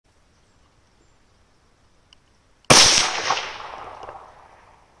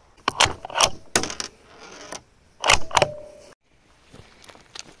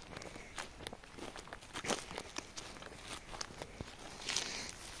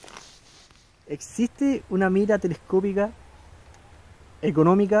¿Existe una mira telescópica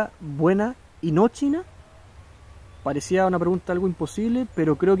económica, buena y no china? Parecía una pregunta algo imposible,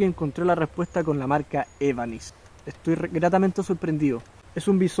 pero creo que encontré la respuesta con la marca Evanix. Estoy gratamente sorprendido. Es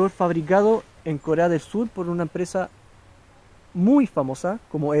un visor fabricado en Corea del Sur por una empresa muy famosa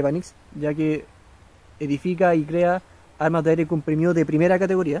como Evanix, ya que edifica y crea armas de aire comprimido de primera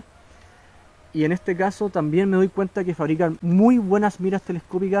categoría. Y en este caso también me doy cuenta que fabrican muy buenas miras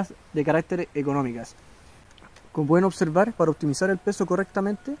telescópicas de carácter económicas. Como pueden observar, para optimizar el peso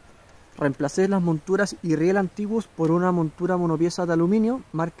correctamente, reemplacé las monturas y riel antiguos por una montura monopieza de aluminio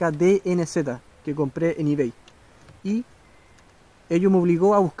marca DNZ que compré en eBay. Y ello me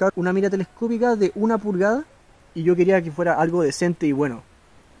obligó a buscar una mira telescópica de 1 pulgada y yo quería que fuera algo decente y bueno,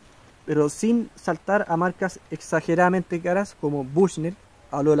 pero sin saltar a marcas exageradamente caras como Bushnell,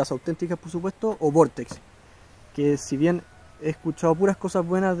 hablo de las auténticas por supuesto, o Vortex, que si bien he escuchado puras cosas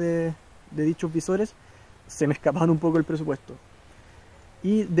buenas de dichos visores, se me escapaban un poco el presupuesto.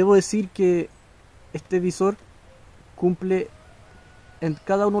 Y debo decir que este visor cumple en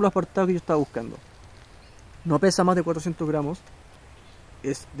cada uno de los apartados que yo estaba buscando. No pesa más de 400 gramos,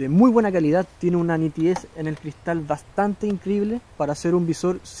 es de muy buena calidad, tiene una nitidez en el cristal bastante increíble para ser un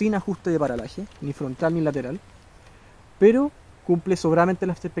visor sin ajuste de paralaje, ni frontal ni lateral, pero cumple sobradamente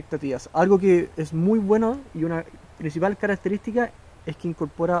las expectativas. Algo que es muy bueno y una principal característica es que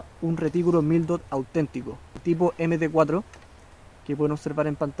incorpora un retículo 1000 dot auténtico, tipo MD4, que pueden observar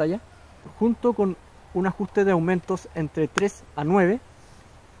en pantalla, junto con un ajuste de aumentos entre 3 a 9.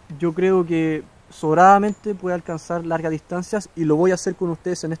 Yo creo que sobradamente puede alcanzar largas distancias y lo voy a hacer con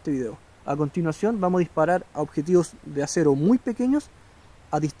ustedes en este video. A continuación vamos a disparar a objetivos de acero muy pequeños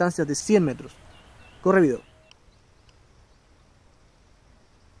a distancias de 100 metros. Corre video.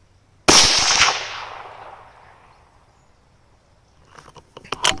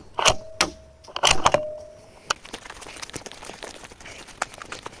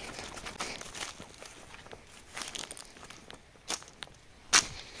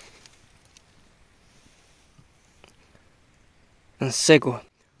 En seco.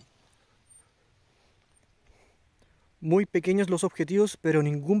 Muy pequeños los objetivos, pero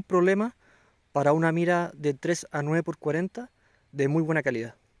ningún problema para una mira de 3 a 9 por 40 de muy buena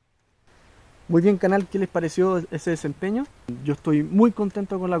calidad. Muy bien canal, ¿qué les pareció ese desempeño? Yo estoy muy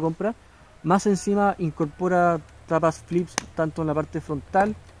contento con la compra. Más encima incorpora tapas flips tanto en la parte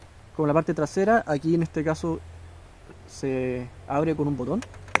frontal como en la parte trasera. Aquí en este caso se abre con un botón,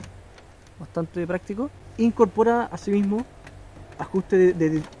 bastante práctico. Incorpora asimismo ajuste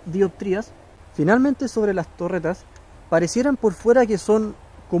de dioptrías. Finalmente, sobre las torretas, parecieran por fuera que son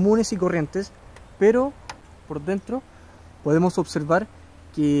comunes y corrientes, pero por dentro podemos observar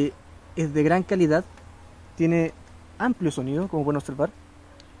que es de gran calidad, tiene amplio sonido, como pueden observar,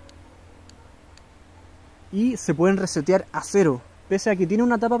 y se pueden resetear a cero. Pese a que tiene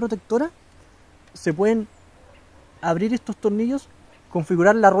una tapa protectora, se pueden abrir estos tornillos,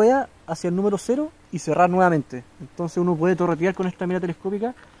 configurar la rueda hacia el número 0 y cerrar nuevamente. Entonces uno puede torretear con esta mira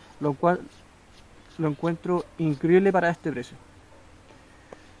telescópica, lo cual lo encuentro increíble para este precio.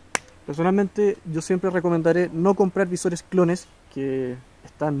 Personalmente yo siempre recomendaré no comprar visores clones que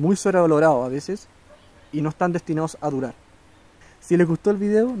están muy sobrevalorados a veces y no están destinados a durar. Si les gustó el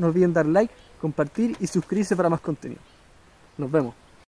video no olviden dar like, compartir y suscribirse para más contenido. Nos vemos.